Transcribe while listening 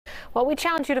Well, we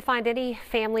challenge you to find any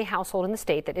family household in the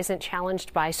state that isn't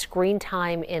challenged by screen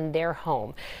time in their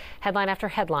home. Headline after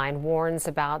headline warns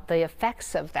about the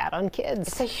effects of that on kids.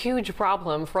 It's a huge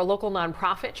problem for a local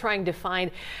nonprofit trying to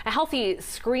find a healthy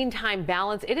screen time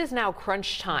balance. It is now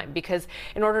crunch time because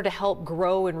in order to help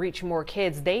grow and reach more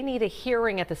kids, they need a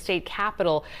hearing at the state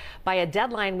capitol by a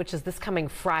deadline, which is this coming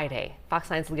Friday. Fox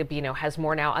 9's Leah Bino has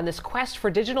more now on this quest for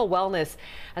digital wellness,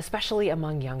 especially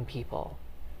among young people.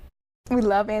 We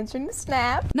love answering the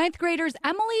snap. Ninth graders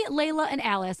Emily, Layla, and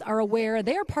Alice are aware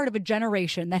they are part of a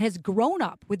generation that has grown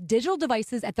up with digital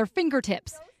devices at their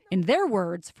fingertips. In their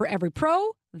words, for every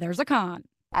pro, there's a con.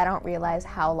 I don't realize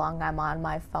how long I'm on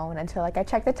my phone until I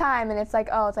check the time and it's like,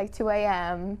 oh, it's like 2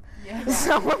 a.m. Yeah.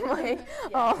 So I'm like, yeah,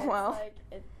 oh, well.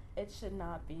 It should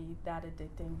not be that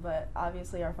addicting, but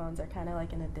obviously our phones are kind of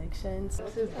like an addiction. So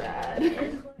this is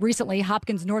bad. Recently,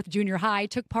 Hopkins North Junior High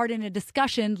took part in a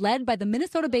discussion led by the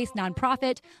Minnesota-based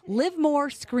nonprofit Live More,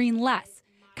 Screen Less.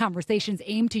 Conversations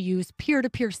aim to use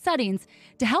peer-to-peer settings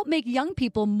to help make young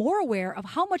people more aware of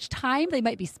how much time they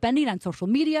might be spending on social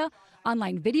media,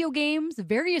 online video games,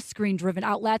 various screen-driven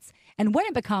outlets, and when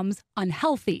it becomes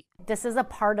unhealthy. This is a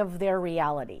part of their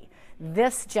reality.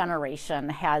 This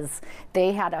generation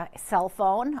they had a cell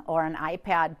phone or an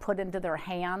iPad put into their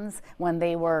hands when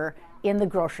they were in the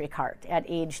grocery cart at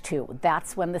age 2.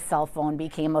 That's when the cell phone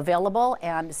became available,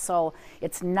 and so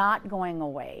it's not going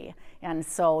away. And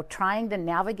so trying to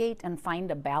navigate and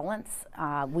find a balance,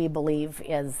 we believe,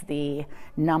 is the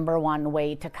 #1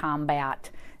 way to combat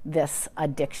this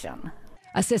addiction.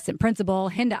 Assistant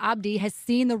Principal Hinda Abdi has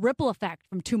seen the ripple effect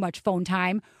from too much phone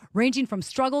time, ranging from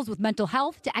struggles with mental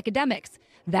health to academics.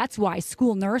 That's why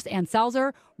school nurse Ann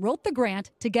Salzer wrote the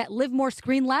grant to get Live More,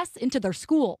 Screen Less into their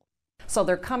school. So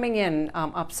they're coming in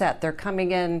upset. They're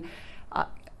coming in,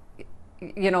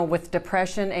 with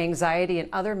depression, anxiety, and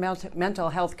other mental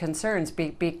health concerns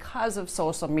because of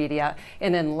social media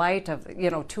and in light of,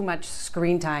 too much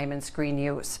screen time and screen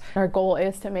use. Our goal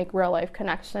is to make real life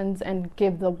connections and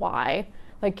give the why.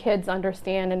 Like, kids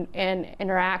understand and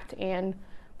interact and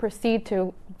proceed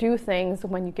to do things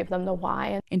when you give them the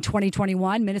why. In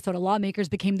 2021, Minnesota lawmakers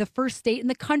became the first state in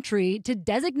the country to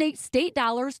designate state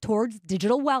dollars towards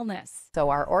digital wellness. So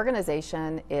our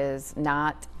organization is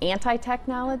not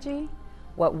anti-technology.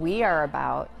 What we are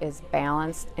about is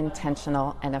balanced,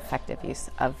 intentional, and effective use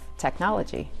of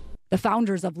technology. The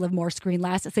founders of Live More, Screen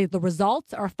Less say the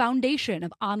results are a foundation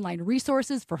of online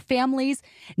resources for families,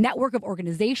 network of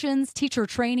organizations, teacher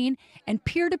training, and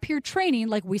peer-to-peer training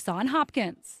like we saw in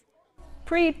Hopkins.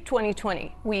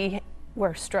 Pre-2020, we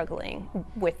were struggling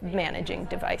with managing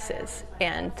devices,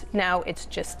 and now it's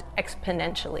just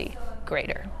exponentially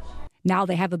greater. Now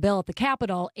they have a bill at the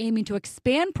Capitol aiming to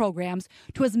expand programs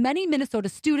to as many Minnesota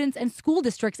students and school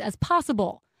districts as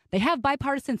possible. They have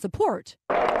bipartisan support.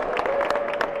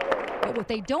 But what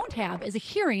they don't have is a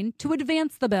hearing to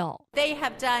advance the bill. They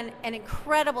have done an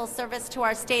incredible service to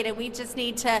our state, and we just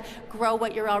need to grow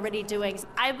what you're already doing.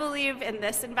 I believe in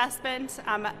this investment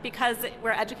because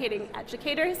we're educating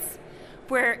educators.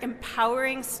 We're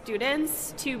empowering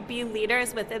students to be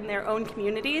leaders within their own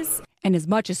communities. And as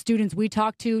much as students we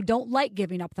talk to don't like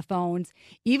giving up the phones,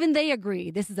 even they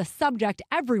agree this is a subject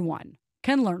everyone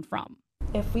can learn from.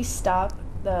 If we stop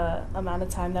the amount of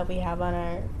time that we have on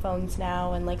our phones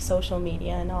now and like social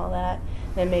media and all that,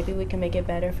 then maybe we can make it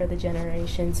better for the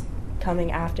generations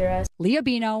coming after us. Leah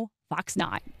Bino, Fox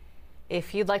 9.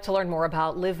 If you'd like to learn more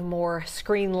about Live More,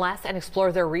 Screen Less, and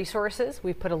explore their resources,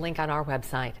 we've put a link on our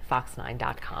website,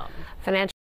 fox9.com. Financial